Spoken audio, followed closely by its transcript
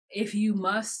if you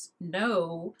must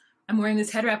know, I'm wearing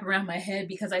this head wrap around my head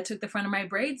because I took the front of my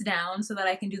braids down so that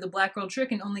I can do the black girl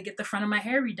trick and only get the front of my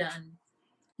hair redone.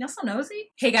 Y'all so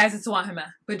nosy? Hey guys, it's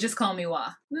Wahima, but just call me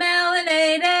Wah.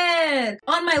 Melanated!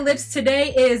 On my lips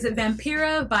today is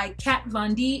Vampira by Kat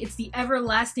Von D. It's the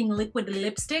everlasting liquid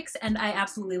lipsticks, and I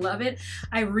absolutely love it.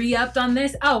 I re-upped on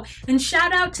this. Oh, and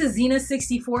shout out to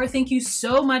Xena64. Thank you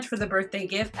so much for the birthday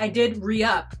gift. I did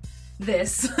re-up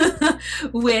this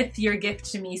with your gift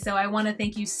to me, so I want to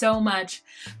thank you so much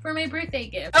for my birthday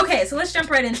gift. Okay, so let's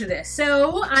jump right into this.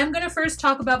 So I'm gonna first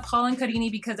talk about Paul and Carini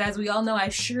because, as we all know, I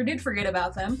sure did forget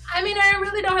about them. I mean, I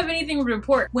really don't have anything to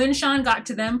report. When Sean got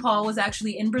to them, Paul was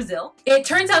actually in Brazil. It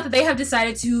turns out that they have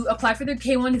decided to apply for their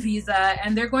K1 visa,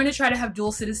 and they're going to try to have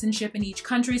dual citizenship in each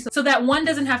country so that one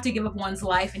doesn't have to give up one's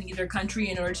life in either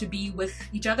country in order to be with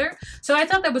each other. So I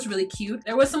thought that was really cute.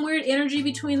 There was some weird energy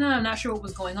between them. I'm not sure what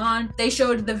was going on. They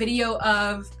showed the video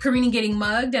of Carini getting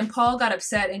mugged, and Paul got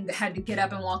upset and had to get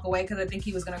up and walk away because I think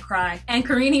he was gonna cry. And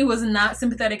Carini was not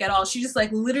sympathetic at all. She just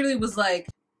like literally was like,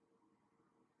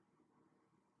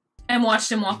 and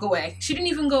watched him walk away. She didn't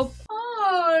even go,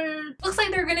 oh, looks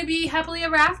like they're gonna be happily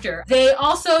ever after. They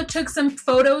also took some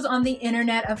photos on the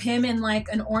internet of him in like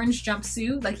an orange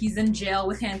jumpsuit, like he's in jail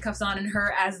with handcuffs on, and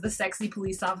her as the sexy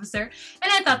police officer.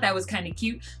 And I thought that was kind of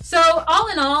cute. So all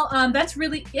in all, that's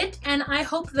really it, and I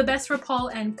hope the best for Paul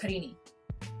and Carini.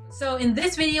 So in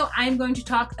this video, I'm going to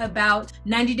talk about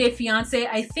 90 Day Fiancé.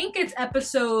 I think it's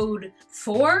episode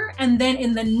 4. And then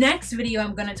in the next video,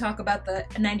 I'm going to talk about the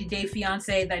 90 Day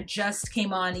Fiancé that just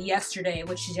came on yesterday,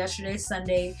 which is yesterday,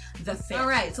 Sunday, the 5th. All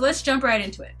right, so let's jump right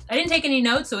into it. I didn't take any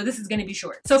notes, so this is going to be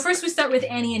short. So first we start with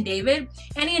Annie and David.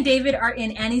 Annie and David are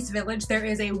in Annie's village. There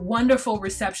is a wonderful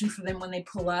reception for them when they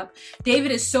pull up.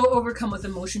 David is so overcome with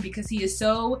emotion because he is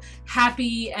so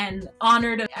happy and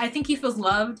honored. I think he feels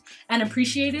loved and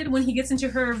appreciated when he gets into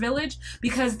her village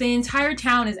because the entire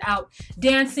town is out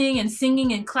dancing and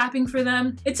singing and clapping for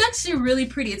them. It's actually really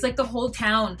pretty. It's like the whole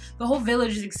town, the whole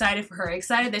village is excited for her,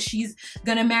 excited that she's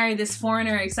gonna marry this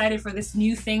foreigner, excited for this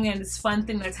new thing and this fun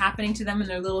thing that's happening to them in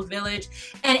their little village.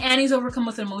 And Annie's overcome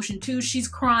with emotion too. She's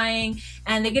crying,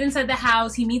 and they get inside the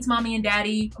house. He meets mommy and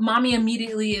daddy. Mommy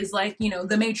immediately is like, you know,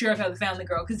 the matriarch of the family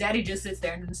girl, because daddy just sits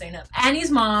there and doesn't say nothing. Annie's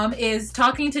mom is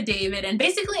talking to David, and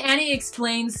basically Annie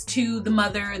explains to the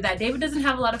mother that David doesn't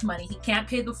have a lot of money. He can't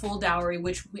pay the full dowry,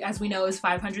 which as we know is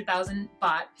 500,000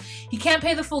 baht. He can't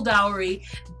pay the full dowry,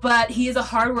 but he is a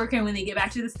hard worker, and when they get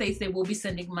back to the States, they will be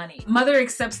sending money. Mother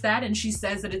accepts that, and she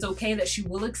says that it's okay that she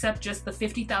will accept just the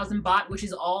 50,000 baht, which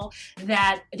is all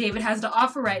that David has to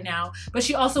offer right now, but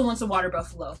she also wants a water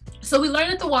buffalo. So we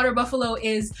learn that the water buffalo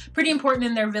is pretty important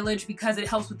in their village because it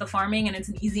helps with the farming and it's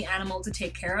an easy animal to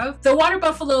take care of. The water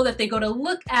buffalo that they go to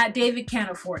look at, David can't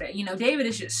afford it. You know, David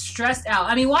is just stressed out.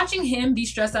 I mean, watching him be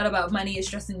stressed out about money is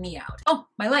stressing me out. Oh,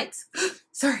 my lights.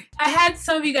 Sorry. I had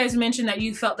some of you guys mention that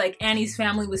you felt like Annie's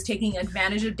family was taking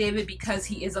advantage of David because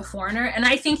he is a foreigner, and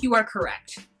I think you are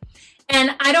correct.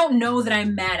 And I don't know that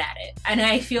I'm mad at it. And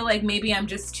I feel like maybe I'm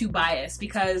just too biased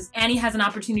because Annie has an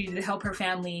opportunity to help her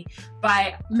family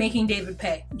by making David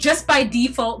pay. Just by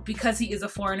default, because he is a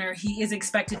foreigner, he is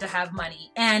expected to have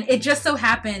money. And it just so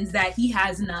happens that he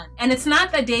has none. And it's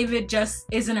not that David just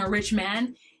isn't a rich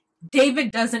man. David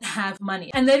doesn't have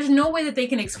money, and there's no way that they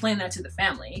can explain that to the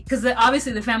family, because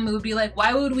obviously the family would be like,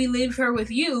 why would we leave her with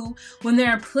you when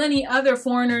there are plenty other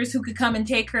foreigners who could come and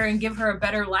take her and give her a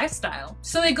better lifestyle?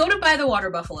 So they go to buy the water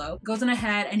buffalo, goes on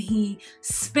ahead, and he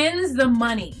spends the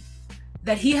money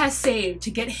that he has saved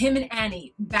to get him and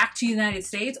Annie back to the United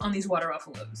States on these water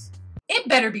buffaloes. It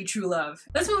better be true love.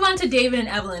 Let's move on to David and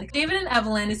Evelyn. David and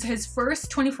Evelyn is his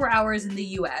first 24 hours in the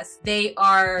US. They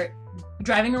are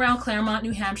driving around Claremont,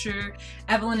 New Hampshire.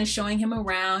 Evelyn is showing him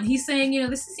around. He's saying, you know,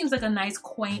 this seems like a nice,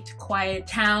 quaint, quiet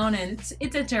town, and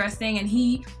it's interesting. And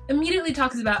he immediately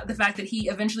talks about the fact that he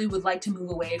eventually would like to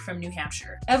move away from New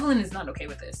Hampshire. Evelyn is not okay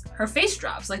with this. Her face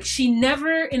drops. Like, she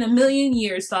never in a million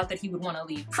years thought that he would want to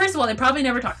leave. First of all, they probably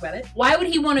never talked about it. Why would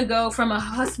he want to go from a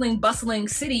hustling, bustling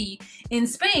city in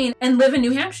Spain and live in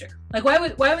New Hampshire? Like, why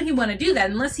would he want to do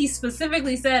that? Unless he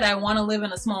specifically said, I want to live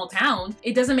in a small town.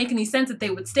 It doesn't make any sense that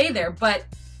they would stay there. But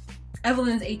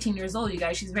Evelyn's 18 years old, you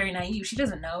guys. She's very naive. She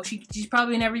doesn't know. She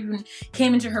probably never even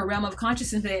came into her realm of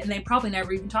consciousness, and they probably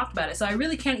never even talked about it. So I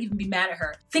really can't even be mad at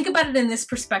her. Think about it in this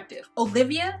perspective.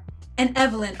 Olivia and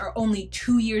Evelyn are only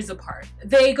 2 years apart.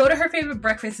 They go to her favorite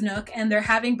breakfast nook and they're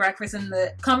having breakfast, and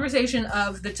the conversation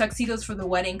of the tuxedos for the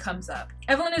wedding comes up.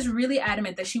 Evelyn is really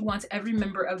adamant that she wants every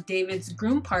member of David's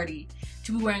groom party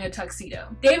to be wearing a tuxedo.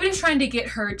 David is trying to get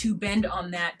her to bend on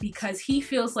that because he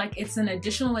feels like it's an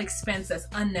additional expense that's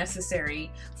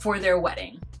unnecessary for their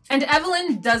wedding. And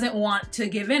Evelyn doesn't want to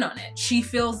give in on it. She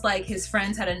feels like his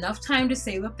friends had enough time to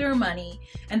save up their money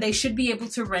and they should be able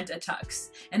to rent a tux,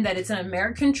 and that it's an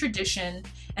American tradition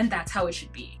and that's how it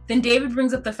should be. Then David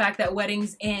brings up the fact that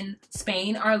weddings in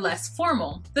Spain are less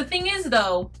formal. The thing is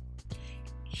though,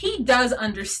 he does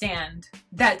understand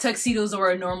that tuxedos are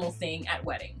a normal thing at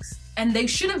weddings. And they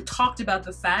should have talked about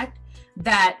the fact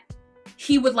that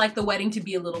he would like the wedding to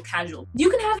be a little casual. You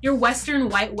can have your Western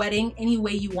white wedding any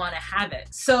way you want to have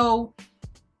it. So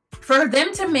for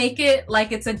them to make it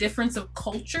like it's a difference of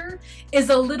culture is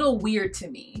a little weird to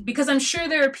me, because I'm sure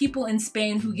there are people in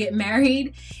Spain who get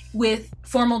married with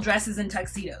formal dresses and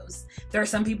tuxedos. There are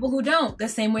some people who don't, the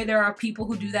same way there are people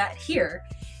who do that here.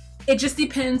 It just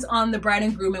depends on the bride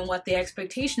and groom and what the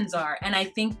expectations are. And I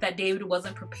think that David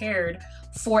wasn't prepared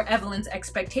for Evelyn's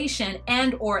expectation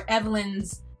and or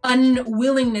Evelyn's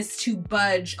unwillingness to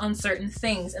budge on certain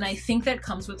things. And I think that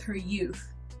comes with her youth.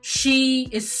 She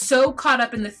is so caught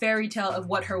up in the fairy tale of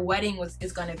what her wedding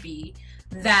is going to be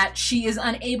that she is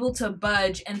unable to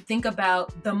budge and think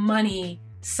about the money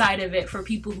side of it for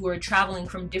people who are traveling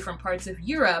from different parts of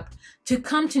Europe to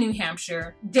come to New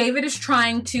Hampshire. David is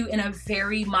trying to, in a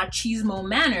very machismo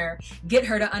manner, get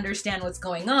her to understand what's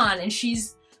going on, and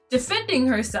she's defending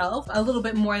herself a little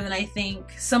bit more than I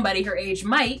think somebody her age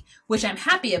might, which I'm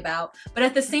happy about. But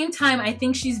at the same time, I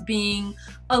think she's being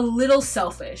a little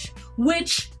selfish,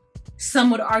 which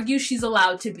some would argue she's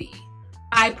allowed to be.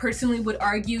 I personally would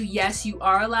argue, yes, you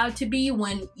are allowed to be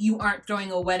when you aren't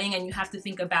throwing a wedding and you have to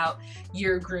think about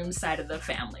your groom's side of the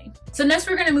family. So next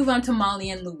we're gonna move on to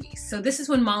Molly and Luis. So this is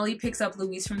when Molly picks up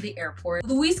Luis from the airport.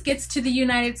 Luis gets to the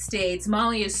United States.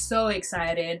 Molly is so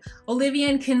excited. Olivia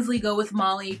and Kinsley go with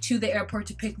Molly to the airport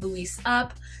to pick Luis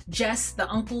up. Jess, the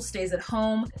uncle, stays at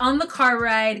home. On the car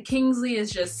ride, Kinsley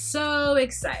is just so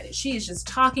excited. She is just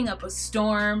talking up a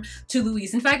storm to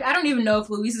Luis. In fact, I don't even know if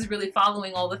Luis is really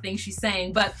following all the things she's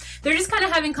saying, but they're just kind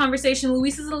of having conversation.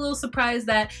 Luis is a little surprised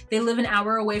that they live an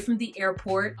hour away from the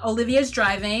airport. Olivia's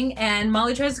driving and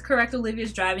Molly tries to correct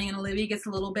Olivia's driving, and Olivia gets a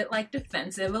little bit like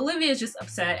defensive. Olivia's just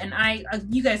upset, and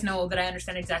you guys know that I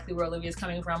understand exactly where Olivia's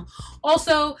coming from.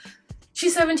 Also,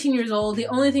 she's 17 years old. The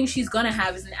only thing she's gonna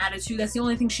have is an attitude. That's the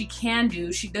only thing she can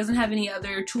do. She doesn't have any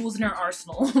other tools in her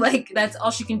arsenal. Like, that's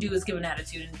all she can do is give an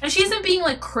attitude. And she isn't being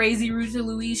like crazy rude to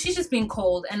Luis. She's just being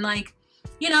cold and like,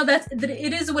 you know,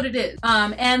 it is what it is.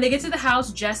 And they get to the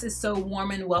house. Jess is so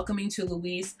warm and welcoming to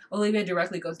Luis. Olivia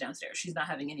directly goes downstairs. She's not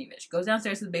having any of it. She goes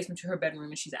downstairs to the basement to her bedroom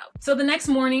and she's out. So the next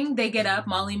morning they get up.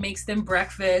 Molly makes them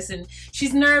breakfast and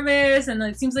she's nervous, and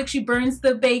it seems like she burns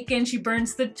the bacon, she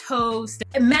burns the toast.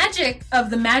 Magic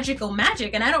of the magical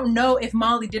magic. And I don't know if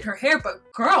Molly did her hair, but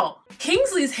girl,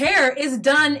 Kingsley's hair is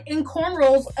done in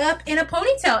cornrows up in a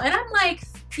ponytail. And I'm like,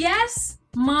 yes,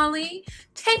 Molly,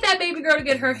 take that baby girl to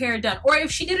get her hair done. Or if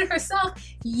she did it herself,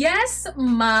 yes,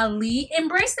 Molly,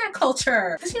 embrace that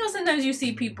culture. Because, you know, sometimes you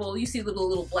see people, you see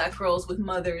little black girls with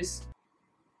mothers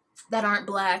that aren't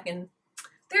black, and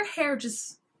their hair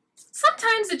just,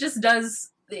 sometimes it just does,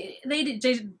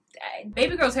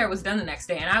 baby girl's hair was done the next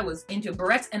day, and I was into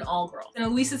barrettes and all girls. And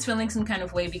Luis is feeling some kind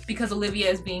of way because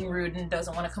Olivia is being rude and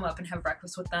doesn't want to come up and have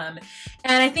breakfast with them.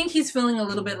 And I think he's feeling a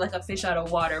little bit like a fish out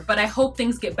of water, but I hope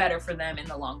things get better for them in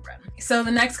the long run. So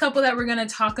the next couple that we're going to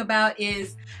talk about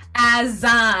is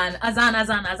Azan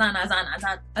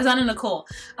and Nicole.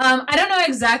 I don't know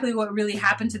exactly what really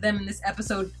happened to them in this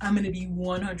episode. I'm going to be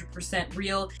 100%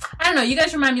 real. I don't know. You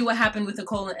guys remind me what happened with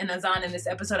Nicole and Azan in this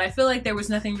episode. I feel like there was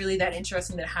nothing really that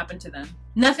interesting that happened to them.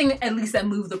 Nothing, at least, that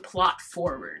moved the plot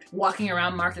forward. Walking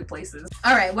around marketplaces.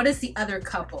 All right, what is the other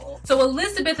couple? So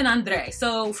Elizabeth and Andre.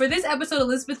 So for this episode,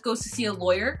 Elizabeth goes to see a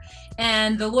lawyer,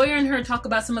 and the lawyer and her talk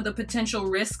about some of the potential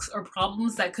risks or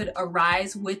problems that could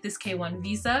arise with this K-1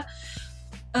 visa.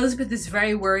 Elizabeth is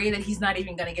very worried that he's not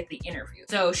even going to get the interview.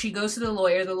 So she goes to the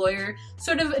lawyer. The lawyer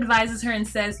sort of advises her and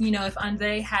says, you know, if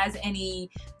Andre has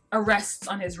any arrests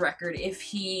on his record, if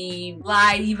he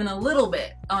lied even a little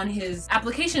bit on his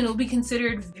application, it'll be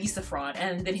considered visa fraud,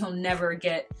 and then he'll never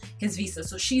get his visa.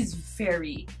 So she's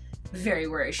very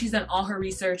worried. She's done all her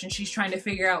research and she's trying to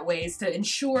figure out ways to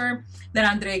ensure that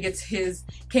Andre gets his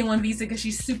K-1 visa because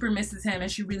she super misses him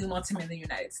and she really wants him in the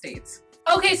United States.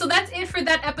 Okay, so that's it for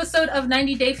that episode of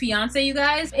 90 Day Fiancé, you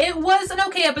guys. It was an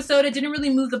okay episode. It didn't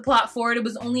really move the plot forward. It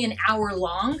was only an hour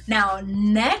long. Now,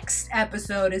 next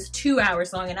episode is 2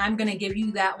 hours long, and I'm gonna give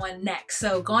you that one next.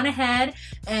 So go on ahead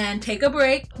and take a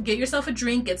break, get yourself a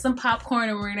drink, get some popcorn,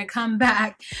 and we're gonna come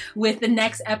back with the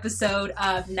next episode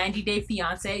of 90 Day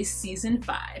Fiancé Season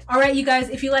 5. All right, you guys,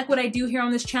 if you like what I do here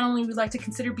on this channel and you would like to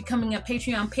consider becoming a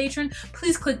Patreon patron,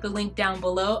 please click the link down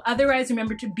below. Otherwise,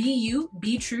 remember to be you,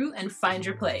 be true, and find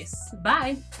your place.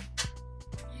 Bye.